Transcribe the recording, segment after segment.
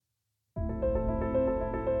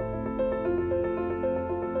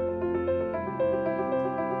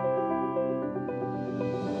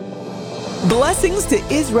Blessings to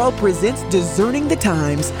Israel presents Discerning the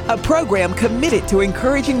Times, a program committed to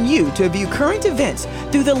encouraging you to view current events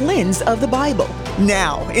through the lens of the Bible.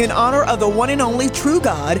 Now, in honor of the one and only true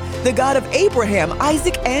God, the God of Abraham,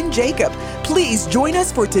 Isaac, and Jacob, please join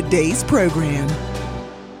us for today's program.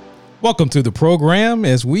 Welcome to the program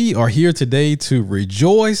as we are here today to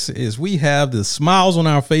rejoice as we have the smiles on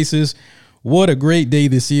our faces. What a great day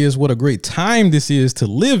this is. What a great time this is to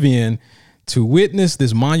live in, to witness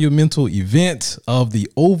this monumental event of the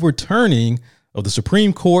overturning of the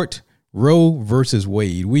Supreme Court, Roe versus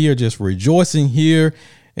Wade. We are just rejoicing here,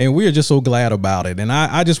 and we are just so glad about it. And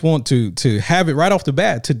I just want to have it right off the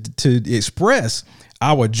bat to express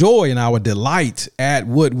our joy and our delight at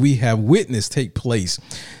what we have witnessed take place.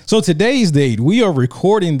 So today's date, we are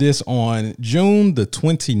recording this on June the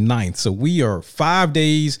 29th. So we are 5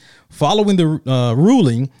 days following the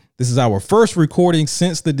ruling. This is our first recording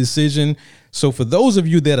since the decision. So for those of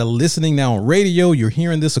you that are listening now on radio, you're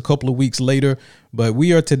hearing this a couple of weeks later, but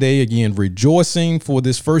we are today again rejoicing for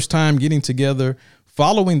this first time getting together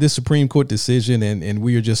following this Supreme Court decision. And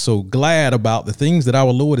we are just so glad about the things that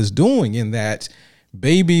our Lord is doing in that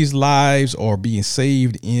babies' lives are being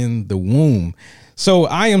saved in the womb. So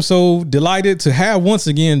I am so delighted to have once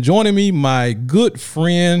again joining me my good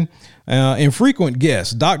friend and frequent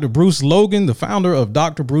guest, Dr. Bruce Logan, the founder of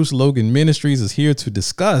Dr. Bruce Logan Ministries, is here to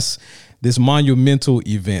discuss this monumental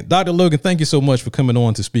event. Dr. Logan, thank you so much for coming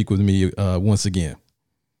on to speak with me once again.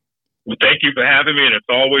 Well, thank you for having me, and it's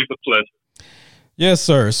always a pleasure. Yes,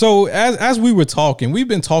 sir. So as we were talking, we've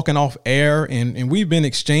been talking off air and we've been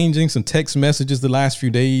exchanging some text messages the last few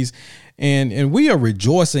days, and we are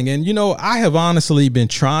rejoicing. And, you know, I have honestly been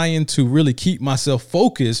trying to really keep myself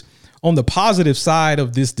focused on the positive side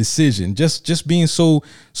of this decision, just being so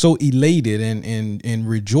elated and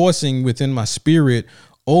rejoicing within my spirit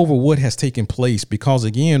over what has taken place. Because,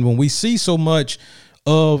 again, when we see so much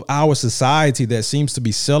of our society that seems to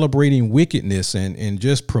be celebrating wickedness and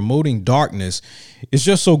just promoting darkness, it's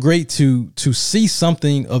just so great to see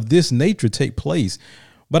something of this nature take place.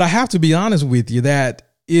 But I have to be honest with you that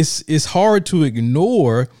it's hard to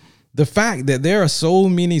ignore the fact that there are so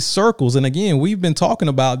many circles. And again, we've been talking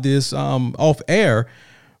about this off air,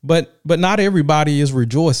 but not everybody is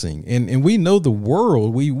rejoicing. And we know the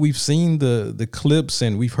world, we've seen the clips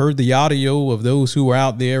and we've heard the audio of those who are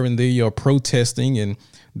out there and they are protesting and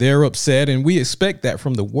they're upset. And we expect that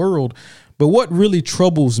from the world. But what really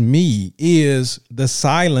troubles me is the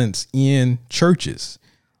silence in churches.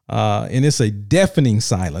 And it's a deafening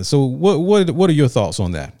silence. So what are your thoughts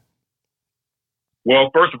on that?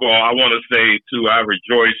 Well, first of all, I want to say, too, I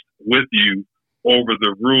rejoiced with you over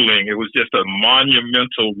the ruling. It was just a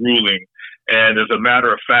monumental ruling. And as a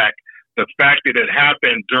matter of fact, the fact that it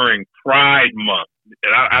happened during Pride Month,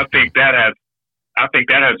 and I think that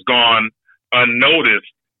has gone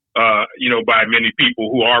unnoticed, by many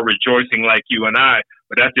people who are rejoicing like you and I.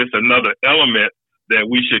 But that's just another element that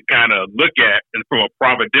we should kind of look at, and from a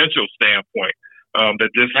providential standpoint,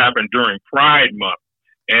 that this happened during Pride Month.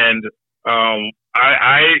 And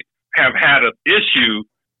I have had an issue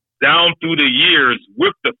down through the years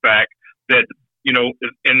with the fact that, you know,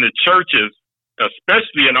 in the churches,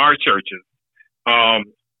 especially in our churches,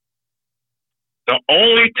 the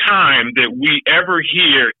only time that we ever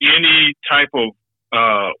hear any type of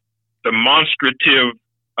demonstrative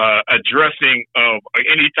addressing of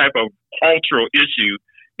any type of cultural issue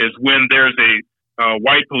is when there's a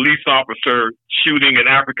white police officer shooting an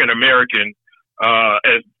African American.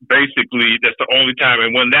 As basically, that's the only time.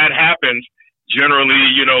 And when that happens, generally,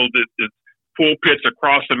 you know, the pulpits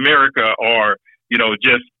across America are, you know,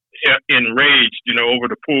 just enraged, you know, over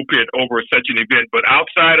the pulpit over such an event. But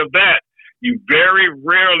outside of that, you very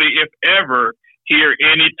rarely, if ever, hear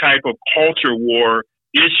any type of culture war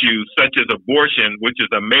issues such as abortion, which is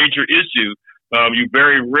a major issue. You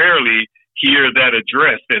very rarely hear that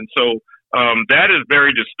addressed. And so that is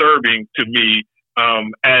very disturbing to me.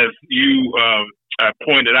 As you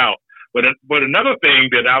pointed out. But another thing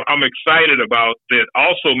that I'm excited about that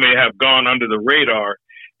also may have gone under the radar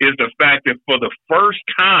is the fact that for the first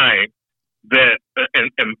time that,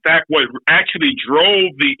 in fact, what actually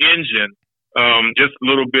drove the engine, just a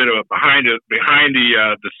little bit of behind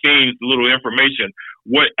the scenes, little information,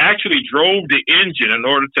 what actually drove the engine in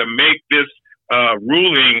order to make this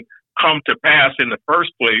ruling come to pass in the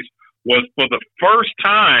first place was for the first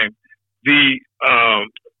time we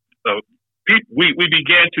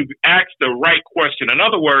began to ask the right question. In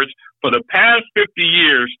other words, for the past 50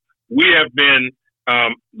 years, we have been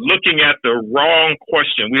looking at the wrong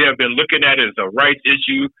question. We have been looking at it as a rights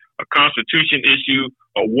issue, a constitution issue,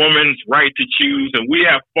 a woman's right to choose, and we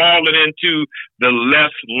have fallen into the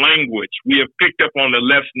left's language. We have picked up on the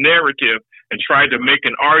left's narrative and tried to make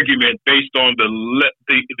an argument based on the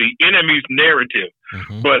enemy's narrative.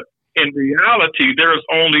 Mm-hmm. But in reality, there has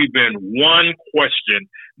only been one question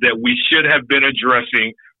that we should have been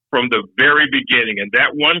addressing from the very beginning, and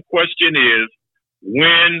that one question is,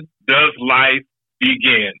 when does life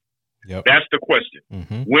begin? Yep. That's the question.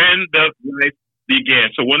 Mm-hmm. When does life begin?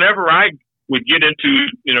 So whenever I would get into,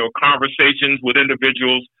 conversations with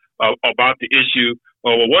individuals about the issue,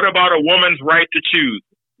 well, what about a woman's right to choose?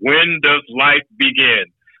 When does life begin?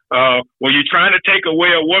 When you're trying to take away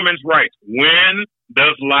a woman's rights, when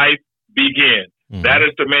does life begin? Mm-hmm. That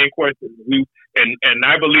is the main question. And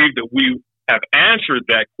I believe that we have answered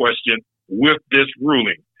that question with this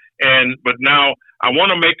ruling. But now I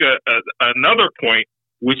want to make another point,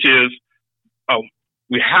 which is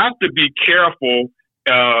we have to be careful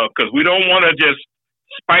because we don't want to just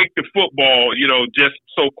spike the football, just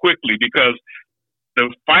so quickly, because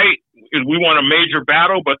the fight is, we want a major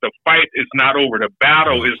battle, but the fight is not over. The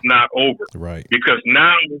battle is not over. Right. Because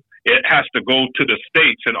now it has to go to the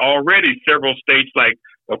states, and already several states, like,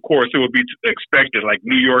 of course, it would be expected, like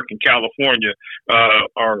New York and California,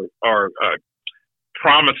 are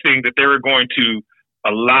promising that they're going to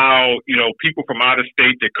allow, people from out of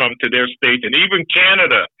state to come to their state. And even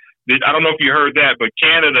Canada, I don't know if you heard that, but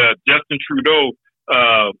Canada, Justin Trudeau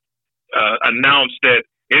announced that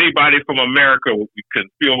anybody from America can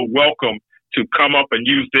feel welcome to come up and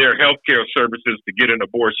use their healthcare services to get an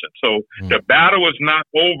abortion. So the battle is not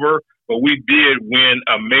over, but we did win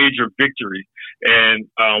a major victory. And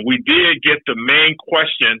we did get the main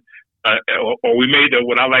question, or we made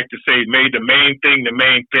what I like to say, made the main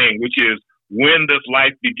thing, which is, when does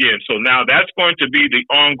life begin? So now that's going to be the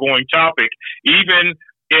ongoing topic, even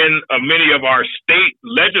in many of our state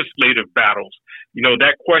legislative battles.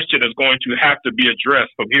 That question is going to have to be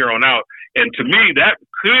addressed from here on out. And to me, that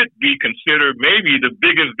could be considered maybe the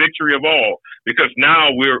biggest victory of all, because now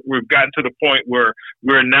we've gotten to the point where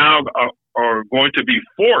we're now are going to be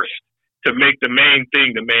forced to make the main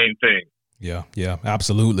thing the main thing. Yeah,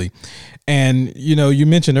 absolutely. And, you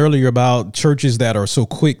mentioned earlier about churches that are so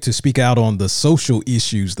quick to speak out on the social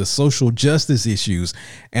issues, the social justice issues.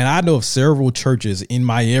 And I know of several churches in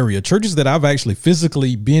my area, churches that I've actually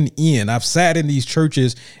physically been in. I've sat in these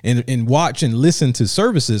churches and watched and listened to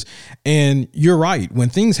services. And you're right. When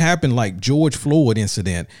things happen like George Floyd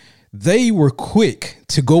incident, they were quick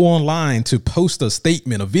to go online to post a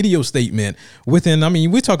statement, a video statement we're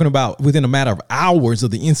talking about within a matter of hours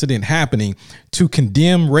of the incident happening, to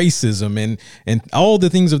condemn racism and all the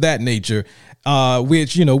things of that nature,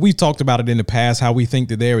 which, we've talked about it in the past, how we think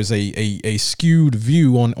that there is a skewed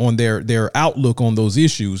view on their outlook on those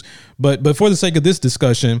issues. But for the sake of this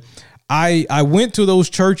discussion, I went to those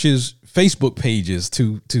churches' Facebook pages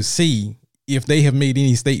to see if they have made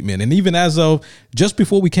any statement. And even as of just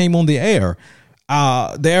before we came on the air,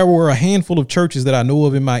 there were a handful of churches that I know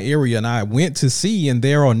of in my area, and I went to see, and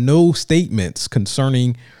there are no statements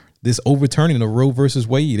concerning this overturning of Roe versus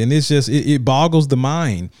Wade. And it's just, it boggles the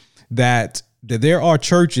mind that there are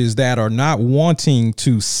churches that are not wanting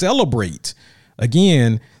to celebrate,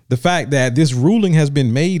 again, the fact that this ruling has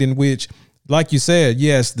been made, in which, like you said,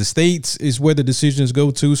 yes, the states is where the decisions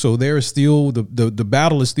go to. So there is still the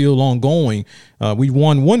battle is still ongoing. We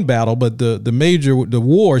won one battle, but the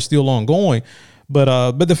war is still ongoing.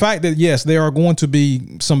 But the fact that, yes, there are going to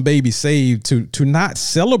be some babies saved, to not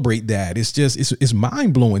celebrate that, it's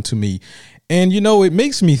mind blowing to me. And, it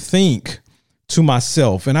makes me think to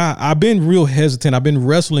myself, and I've been real hesitant. I've been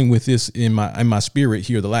wrestling with this in my spirit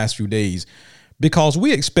here the last few days, because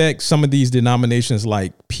we expect some of these denominations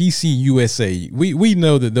like PCUSA, we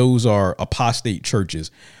know that those are apostate churches.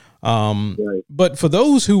 Right. But for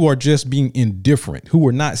those who are just being indifferent, who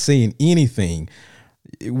are not saying anything,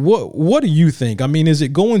 what do you think? Is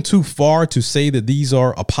it going too far to say that these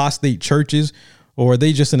are apostate churches, or are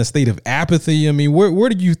they just in a state of apathy? Where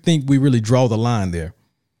do you think we really draw the line there?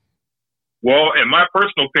 Well, in my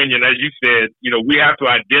personal opinion, as you said, we have to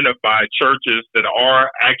identify churches that are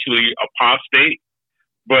actually apostate,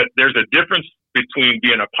 but there's a difference between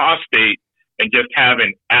being apostate and just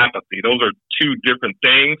having apathy. Those are two different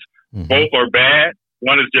things. Mm-hmm. Both are bad.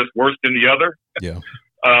 One is just worse than the other. Yeah.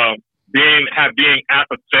 Being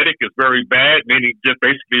apathetic is very bad, meaning just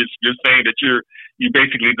basically you're saying that you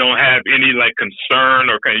basically don't have any concern,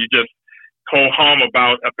 or you just ho hum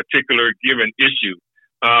about a particular given issue.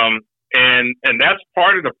 And that's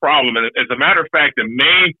part of the problem. And as a matter of fact, the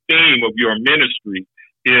main theme of your ministry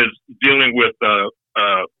is dealing with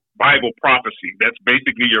Bible prophecy. That's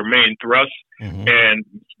basically your main thrust, and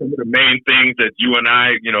some of the main things that you and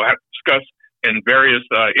I, have discussed in various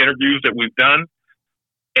interviews that we've done.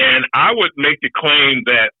 And I would make the claim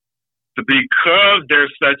that because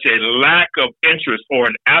there's such a lack of interest or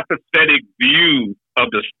an apathetic view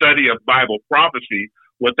of the study of Bible prophecy,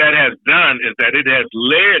 what that has done is that it has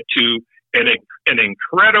led to an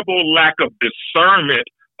incredible lack of discernment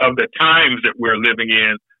of the times that we're living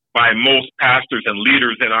in by most pastors and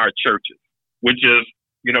leaders in our churches, which is,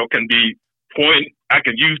 I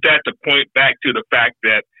can use that to point back to the fact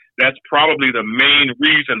that that's probably the main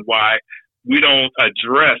reason why we don't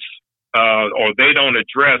address or they don't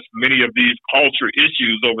address many of these culture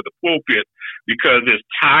issues over the pulpit, because it's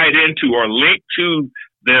tied into or linked to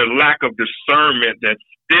their lack of discernment that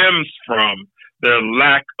stems from their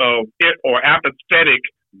lack of it or apathetic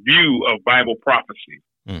view of Bible prophecy.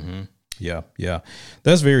 Mm-hmm. Yeah.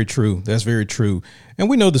 That's very true. And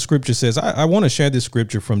we know the scripture says, I want to share this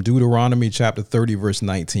scripture from Deuteronomy chapter 30, verse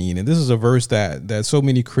 19. And this is a verse that so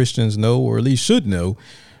many Christians know, or at least should know.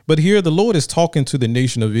 But here the Lord is talking to the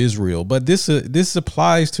nation of Israel. But this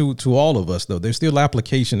applies to all of us, though. There's still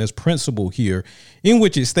application. There's principle here in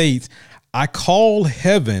which it states, I call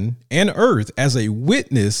heaven and earth as a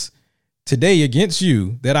witness today against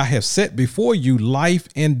you, that I have set before you life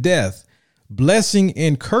and death, blessing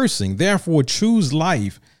and cursing. Therefore, choose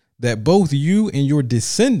life, that both you and your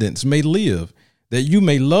descendants may live, that you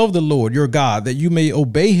may love the Lord your God, that you may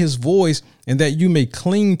obey his voice, and that you may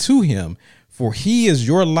cling to him. For he is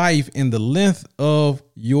your life in the length of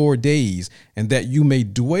your days, and that you may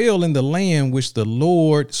dwell in the land which the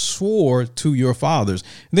Lord swore to your fathers.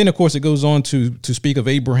 And then, of course, it goes on to speak of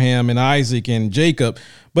Abraham and Isaac and Jacob.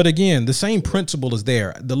 But again, the same principle is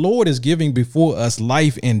there. The Lord is giving before us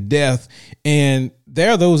life and death. And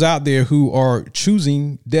there are those out there who are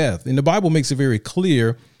choosing death. And the Bible makes it very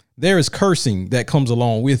clear there is cursing that comes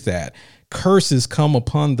along with that. Curses come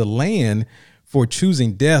upon the land for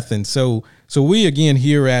choosing death. And so we again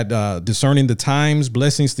here at Discerning the Times,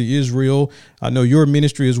 blessings to Israel. I know your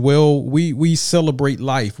ministry as well. We celebrate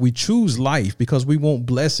life. We choose life because we want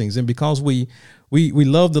blessings, and because we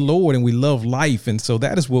love the Lord and we love life. And so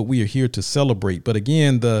that is what we are here to celebrate. But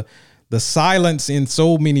again, the silence in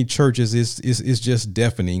so many churches is just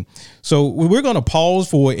deafening. So we're going to pause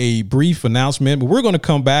for a brief announcement, but we're going to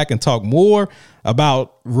come back and talk more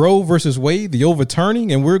about Roe versus Wade, the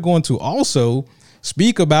overturning. And we're going to also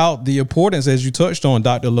speak about the importance, as you touched on,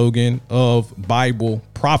 Dr. Logan, of Bible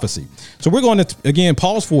prophecy. So we're going to, again,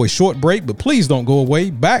 pause for a short break, but please don't go away.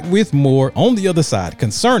 Back with more on the other side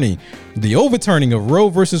concerning the overturning of Roe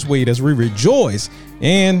versus Wade as we rejoice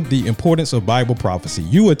and the importance of Bible prophecy.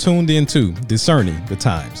 You are tuned into Discerning the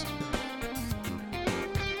Times.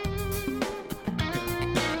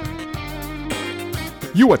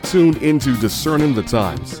 You are tuned into Discerning the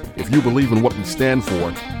Times. If you believe in what we stand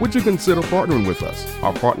for, would you consider partnering with us?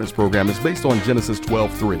 Our Partners program is based on Genesis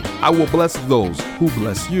 12:3. I will bless those who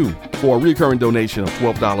bless you. For a recurring donation of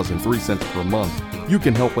 $12.03 per month, you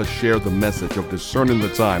can help us share the message of Discerning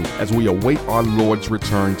the Times as we await our Lord's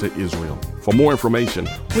return to Israel. For more information,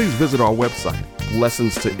 please visit our website,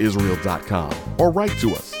 blessingstoisrael.com, or write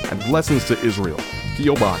to us at Blessings to Israel,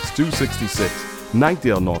 P.O. Box 266,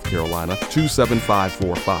 Knightdale, North Carolina,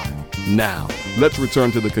 27545. Now, let's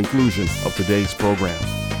return to the conclusion of today's program.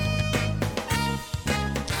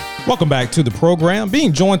 Welcome back to the program.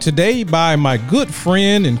 Being joined today by my good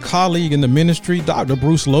friend and colleague in the ministry, Dr.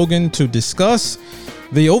 Bruce Logan, to discuss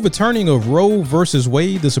the overturning of Roe versus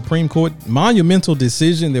Wade, the Supreme Court monumental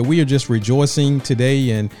decision that we are just rejoicing today.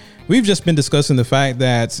 And we've just been discussing the fact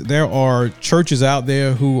that there are churches out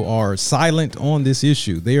there who are silent on this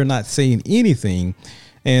issue. They are not saying anything.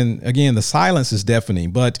 And again, the silence is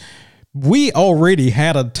deafening. But we already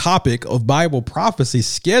had a topic of Bible prophecy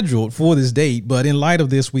scheduled for this date. But in light of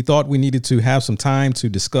this, we thought we needed to have some time to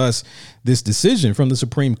discuss this decision from the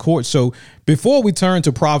Supreme Court. So before we turn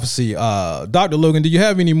to prophecy, Dr. Logan, do you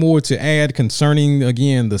have any more to add concerning,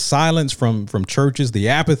 again, the silence from churches, the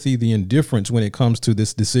apathy, the indifference when it comes to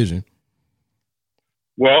this decision?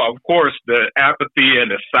 Well, of course, the apathy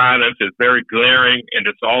and the silence is very glaring, and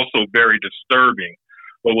it's also very disturbing.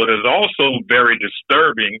 But what is also very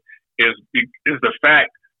disturbing is the fact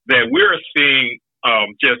that we're seeing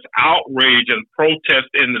just outrage and protest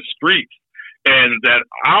in the streets. And that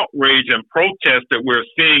outrage and protest that we're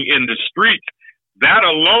seeing in the streets, that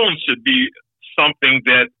alone should be something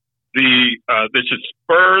that that should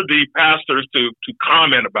spur the pastors to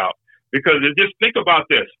comment about. Because just think about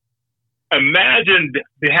this. Imagine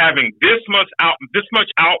having this much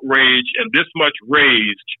outrage and this much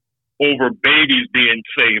rage over babies being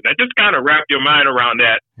saved. Now, just kind of wrap your mind around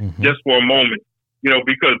that just for a moment,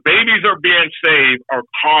 because babies are being saved are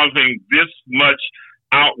causing this much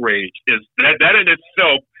outrage. Is that in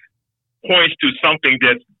itself points to something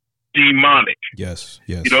that's demonic. Yes.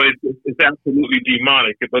 It's absolutely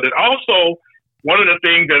demonic. But it also, one of the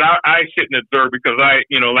things that I sit and observe, because I,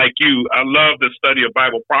 like you, I love the study of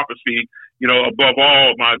Bible prophecy, above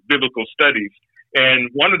all my biblical studies. And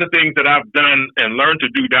one of the things that I've done and learned to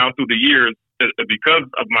do down through the years, because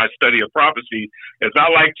of my study of prophecy, is I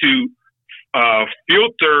like to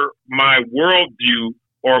filter my worldview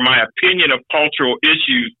or my opinion of cultural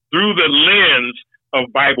issues through the lens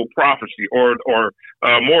of Bible prophecy, or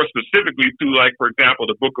more specifically through, like, for example,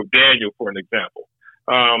 the book of Daniel, for an example.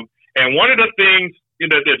 And one of the things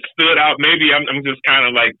that stood out, maybe I'm just kind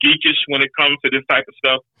of like geekish when it comes to this type of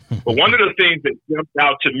stuff, but one of the things that jumped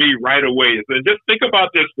out to me right away is, and just think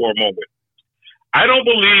about this for a moment. I don't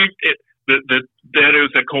believe that it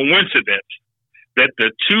was a coincidence that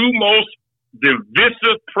the two most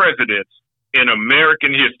divisive presidents in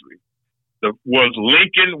American history was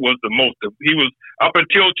Lincoln he was, up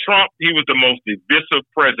until Trump, he was the most divisive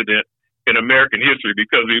president in American history,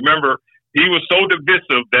 because remember, he was so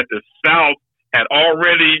divisive that the South had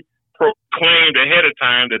already proclaimed ahead of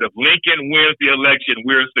time that if Lincoln wins the election,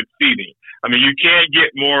 we're succeeding. I mean, you can't get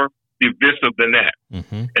more divisive than that.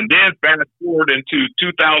 And then fast forward into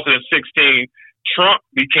 2016, Trump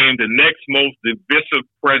became the next most divisive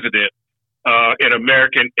president in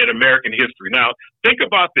American history. Now, think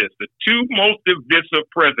about this: the two most divisive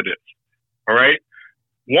presidents. All right,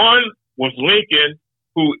 one was Lincoln,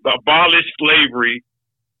 who abolished slavery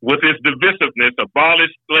with his divisiveness,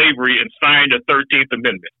 abolished slavery and signed the 13th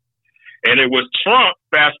Amendment. And it was Trump,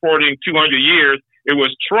 fast forwarding 200 years, it was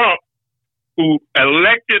Trump who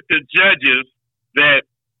elected the judges that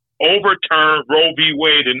overturned Roe v.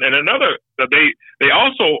 Wade. And another, they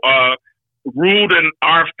also ruled in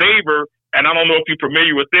our favor. And I don't know if you're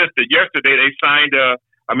familiar with this, that yesterday they signed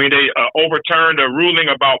they overturned a ruling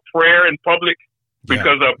about prayer in public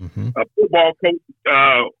because a football coach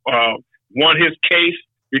won his case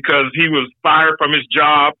because he was fired from his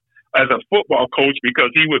job as a football coach because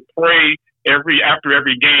he would pray after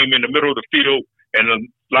every game in the middle of the field, and a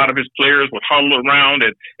lot of his players would huddle around,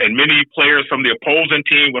 and many players from the opposing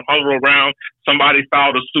team would huddle around. Somebody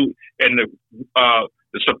filed a suit, and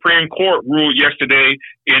the Supreme Court ruled yesterday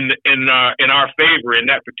in our favor in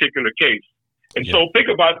that particular case. And so think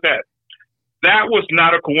about that. That was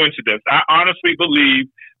not a coincidence. I honestly believe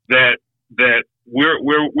that we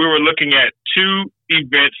were looking at two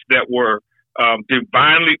events that were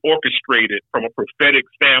divinely orchestrated from a prophetic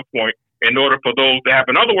standpoint in order for those to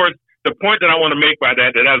happen. In other words, the point that I want to make by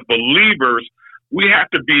that as believers, we have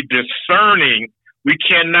to be discerning. We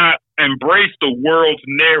cannot embrace the world's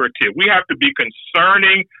narrative. We have to be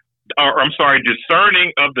discerning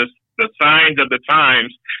of the signs of the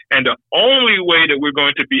times. And the only way that we're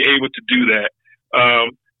going to be able to do that,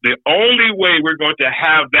 the only way we're going to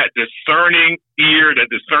have that discerning ear,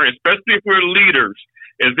 especially if we're leaders,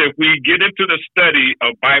 is if we get into the study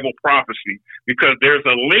of Bible prophecy, because there's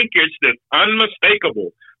a linkage that's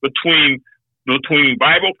unmistakable between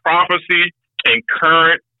Bible prophecy and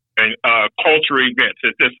current and cultural events.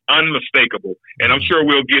 It's just unmistakable. And I'm sure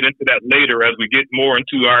we'll get into that later as we get more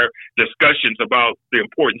into our discussions about the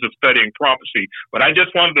importance of studying prophecy. But I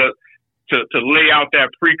just wanted to lay out that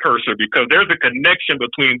precursor, because there's a connection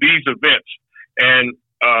between these events and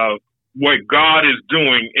what God is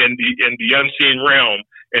doing in the unseen realm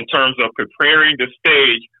in terms of preparing the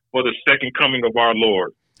stage for the second coming of our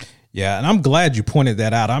Lord. Yeah, and I'm glad you pointed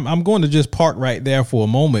that out. I'm going to just park right there for a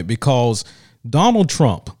moment, because Donald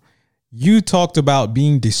Trump, you talked about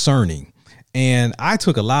being discerning, and I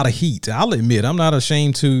took a lot of heat. I'll admit, I'm not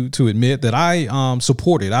ashamed to admit that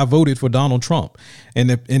I voted for Donald Trump,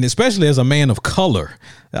 and especially as a man of color,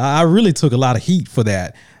 I really took a lot of heat for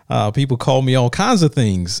that. People called me all kinds of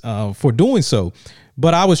things for doing so,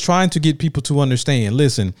 but I was trying to get people to understand.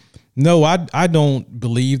 Listen, no, I don't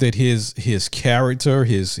believe that his character,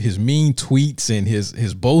 his mean tweets and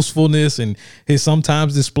his boastfulness and his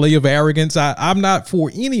sometimes display of arrogance, I'm not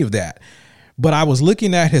for any of that. But I was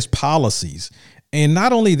looking at his policies, and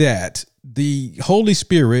not only that, the Holy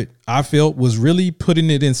Spirit, I felt, was really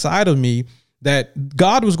putting it inside of me that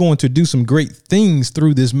God was going to do some great things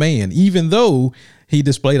through this man, even though he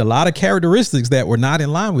displayed a lot of characteristics that were not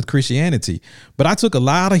in line with Christianity. But I took a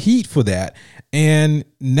lot of heat for that. And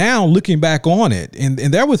now looking back on it, and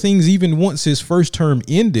there were things even once his first term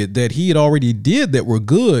ended that he had already did that were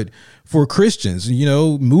good for Christians, you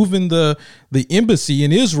know, moving the embassy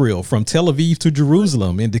in Israel from Tel Aviv to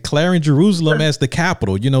Jerusalem and declaring Jerusalem as the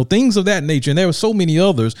capital, you know, things of that nature. And there were so many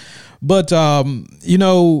others. But, you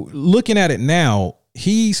know, looking at it now,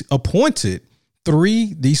 he's appointed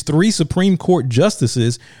these three Supreme Court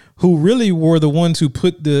justices who really were the ones who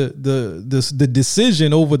put the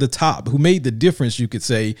decision over the top, who made the difference, you could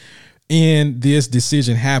say, in this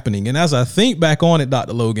decision happening. And as I think back on it,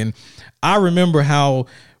 Dr. Logan, I remember how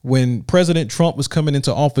when President Trump was coming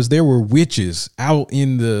into office, there were witches out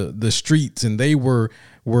in the streets, and they were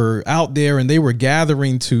out there and they were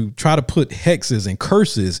gathering to try to put hexes and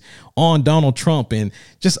curses on Donald Trump and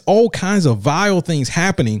just all kinds of vile things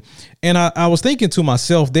happening. And I was thinking to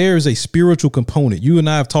myself, there's a spiritual component. You and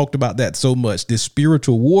I have talked about that so much, this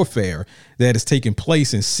spiritual warfare that is taking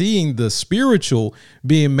place and seeing the spiritual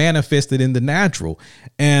being manifested in the natural.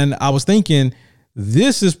 And I was thinking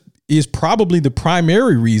this is probably the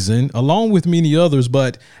primary reason, along with many others.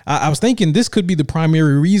 But I was thinking this could be the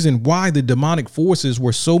primary reason why the demonic forces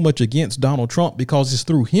were so much against Donald Trump, because it's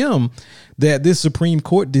through him that this Supreme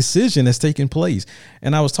Court decision has taken place.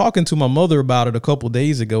 And I was talking to my mother about it a couple of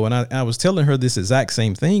days ago, and I was telling her this exact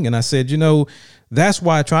same thing. And I said, you know, that's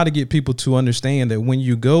why I try to get people to understand that when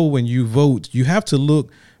you vote, you have to look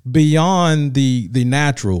beyond the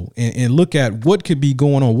natural and look at what could be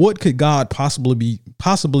going on. What could God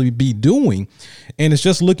possibly be doing? And it's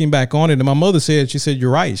just looking back on it. And my mother said, she said, you're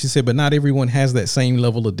right. She said, but not everyone has that same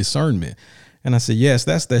level of discernment. And I said, yes,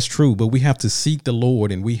 that's true. But we have to seek the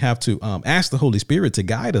Lord, and we have to ask the Holy Spirit to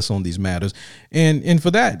guide us on these matters. And for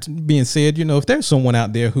that being said, you know, if there's someone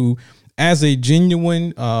out there who, as a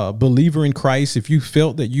genuine believer in Christ, if you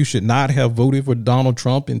felt that you should not have voted for Donald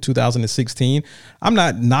Trump in 2016, I'm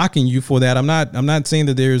not knocking you for that. I'm not saying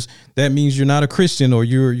that that means you're not a Christian or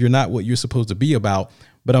you're not what you're supposed to be about.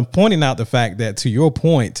 But I'm pointing out the fact that, to your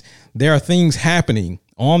point, there are things happening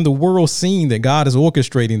on the world scene that God is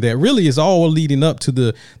orchestrating that really is all leading up to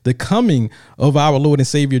the coming of our Lord and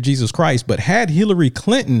Savior Jesus Christ. But had Hillary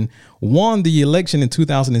Clinton won the election in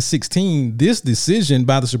 2016, this decision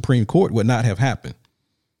by the Supreme Court would not have happened.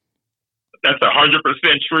 That's 100%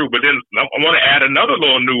 true. But then I want to add another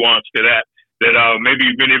little nuance to that maybe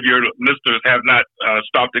many of your listeners have not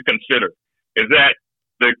stopped to consider, is that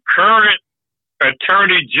the current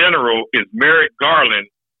Attorney General is Merrick Garland,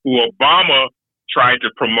 who Obama tried to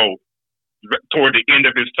promote toward the end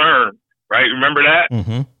of his term, right? Remember that?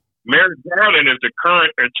 Mm-hmm. Merrick Garland is the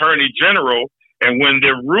current Attorney General, and when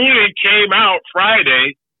the ruling came out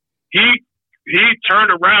Friday, he turned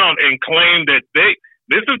around and claimed that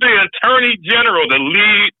this is the Attorney General, the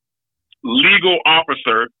lead legal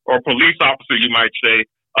officer or police officer, you might say,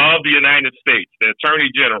 of the United States, the Attorney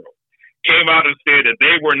General, came out and said that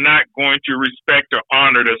they were not going to respect or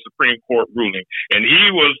honor the Supreme Court ruling. And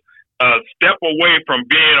he was a step away from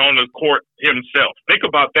being on the court himself. Think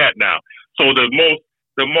about that now. So the most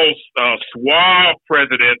suave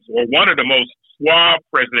president, or one of the most suave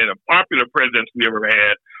president, and popular presidents we ever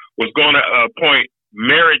had, was going to appoint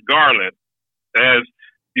Merrick Garland as,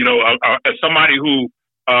 you know, as somebody who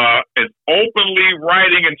is openly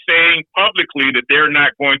writing and saying publicly that they're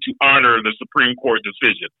not going to honor the Supreme Court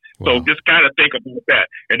decision. Wow. So just kind of think about that.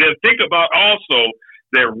 And then think about also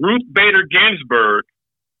that Ruth Bader Ginsburg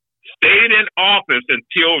stayed in office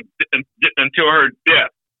until her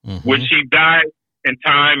death, mm-hmm. when she died in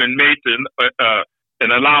time and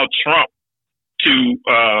and allowed Trump to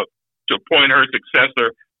appoint her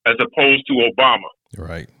successor as opposed to Obama.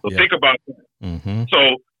 Right. So think about that. Mm-hmm. So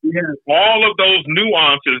we have all of those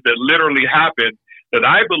nuances that literally happen, that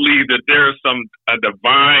I believe that there's a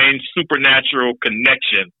divine supernatural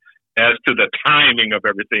connection as to the timing of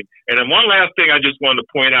everything. And then one last thing I just wanted to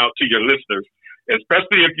point out to your listeners,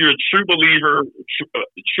 especially if you're a true believer,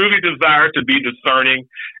 truly desire to be discerning,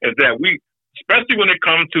 is that especially when it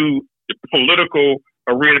comes to the political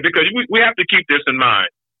arena, because we have to keep this in mind.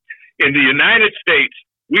 In the United States,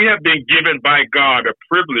 we have been given by God a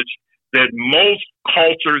privilege that most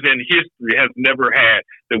cultures in history has never had,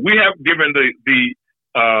 that we have given the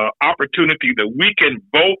opportunity that we can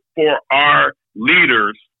vote for our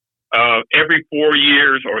leaders every 4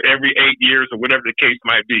 years or every 8 years or whatever the case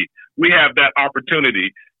might be. We have that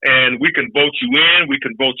opportunity, and we can vote you in, we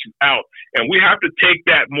can vote you out. And we have to take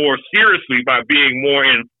that more seriously by being more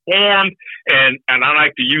informed, and I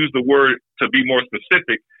like to use the word, to be more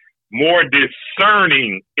specific, more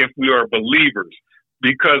discerning if we are believers,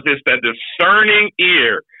 because it's that discerning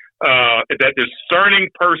ear that discerning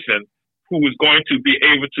person who is going to be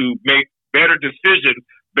able to make better decisions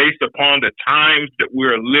based upon the times that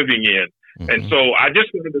we're living in. Mm-hmm. And so I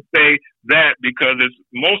just wanted to say that because it's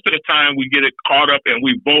most of the time we get it caught up and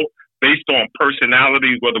we vote based on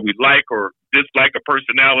personality, whether we like or dislike a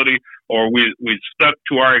personality, or we stuck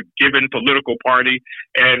to our given political party.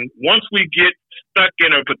 And once we get stuck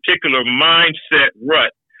in a particular mindset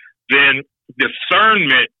rut, then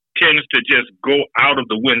discernment tends to just go out of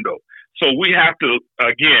the window. So we have to,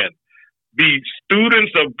 again, be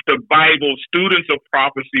students of the Bible, students of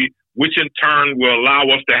prophecy, which in turn will allow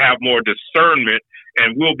us to have more discernment,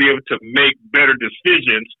 and we'll be able to make better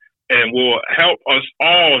decisions, and will help us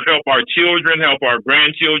all, help our children, help our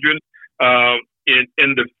grandchildren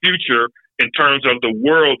in the future in terms of the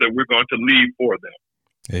world that we're going to leave for them.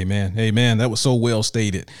 Amen. Amen. That was so well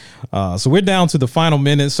stated. So we're down to the final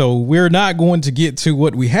minute. So we're not going to get to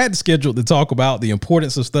what we had scheduled to talk about, the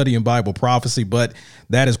importance of studying Bible prophecy, but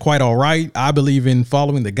that is quite all right. I believe in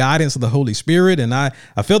following the guidance of the Holy Spirit. And I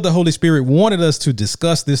felt the Holy Spirit wanted us to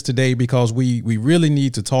discuss this today because we really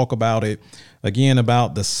need to talk about it again,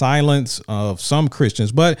 about the silence of some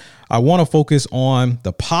Christians. But I want to focus on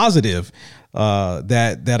the positive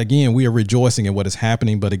that again, we are rejoicing in what is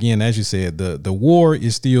happening. But again, as you said, the war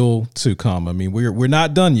is still to come. I mean, we're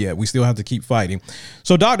not done yet. We still have to keep fighting.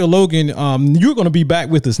 So Dr. Logan, you're going to be back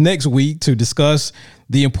with us next week to discuss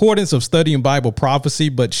the importance of studying Bible prophecy,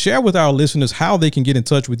 but share with our listeners how they can get in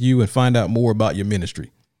touch with you and find out more about your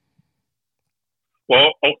ministry.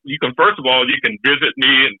 Well, you can, first of all, you can visit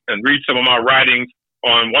me and read some of my writings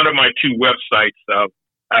on one of my two websites. I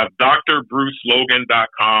have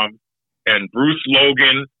drbrucelogan.com and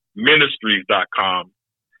bruceloganministries.com.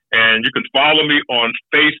 And you can follow me on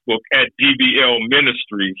Facebook at DBL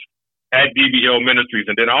Ministries,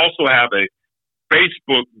 And then I also have a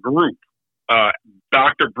Facebook group,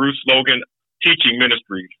 Dr. Bruce Logan Teaching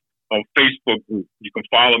Ministries on Facebook group. You can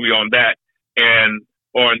follow me on that.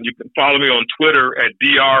 You can follow me on Twitter at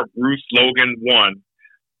drbrucelogan1,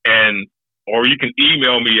 or you can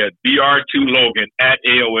email me at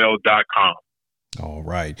dr2logan@aol.com. All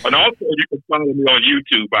right. And also you can follow me on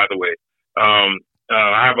YouTube, by the way.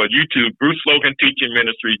 I have a YouTube, Bruce Logan Teaching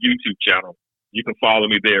Ministry YouTube channel. You can follow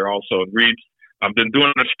me there also and read. I've been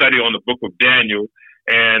doing a study on the book of Daniel,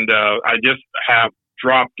 and I just have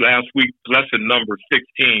dropped last week lesson number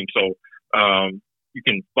 16. So you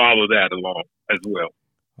can follow that along as well.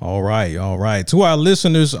 All right. All right. To our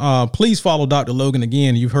listeners, please follow Dr. Logan.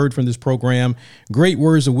 Again, you've heard from this program, great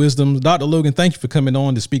words of wisdom. Dr. Logan, thank you for coming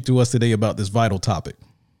on to speak to us today about this vital topic.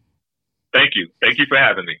 Thank you. Thank you for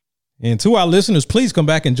having me. And to our listeners, please come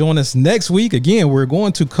back and join us next week. Again, we're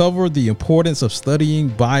going to cover the importance of studying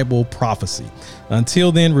Bible prophecy.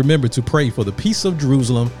 Until then, remember to pray for the peace of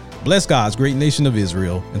Jerusalem, bless God's great nation of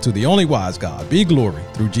Israel, and to the only wise God be glory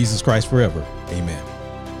through Jesus Christ forever. Amen.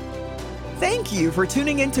 Thank you for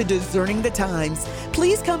tuning in to Discerning the Times.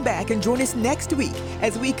 Please come back and join us next week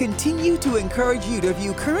as we continue to encourage you to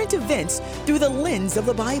view current events through the lens of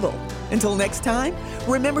the Bible. Until next time,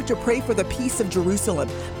 remember to pray for the peace of Jerusalem,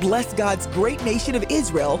 bless God's great nation of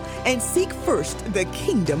Israel, and seek first the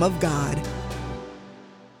kingdom of God.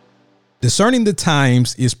 Discerning the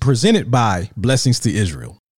Times is presented by Blessings to Israel.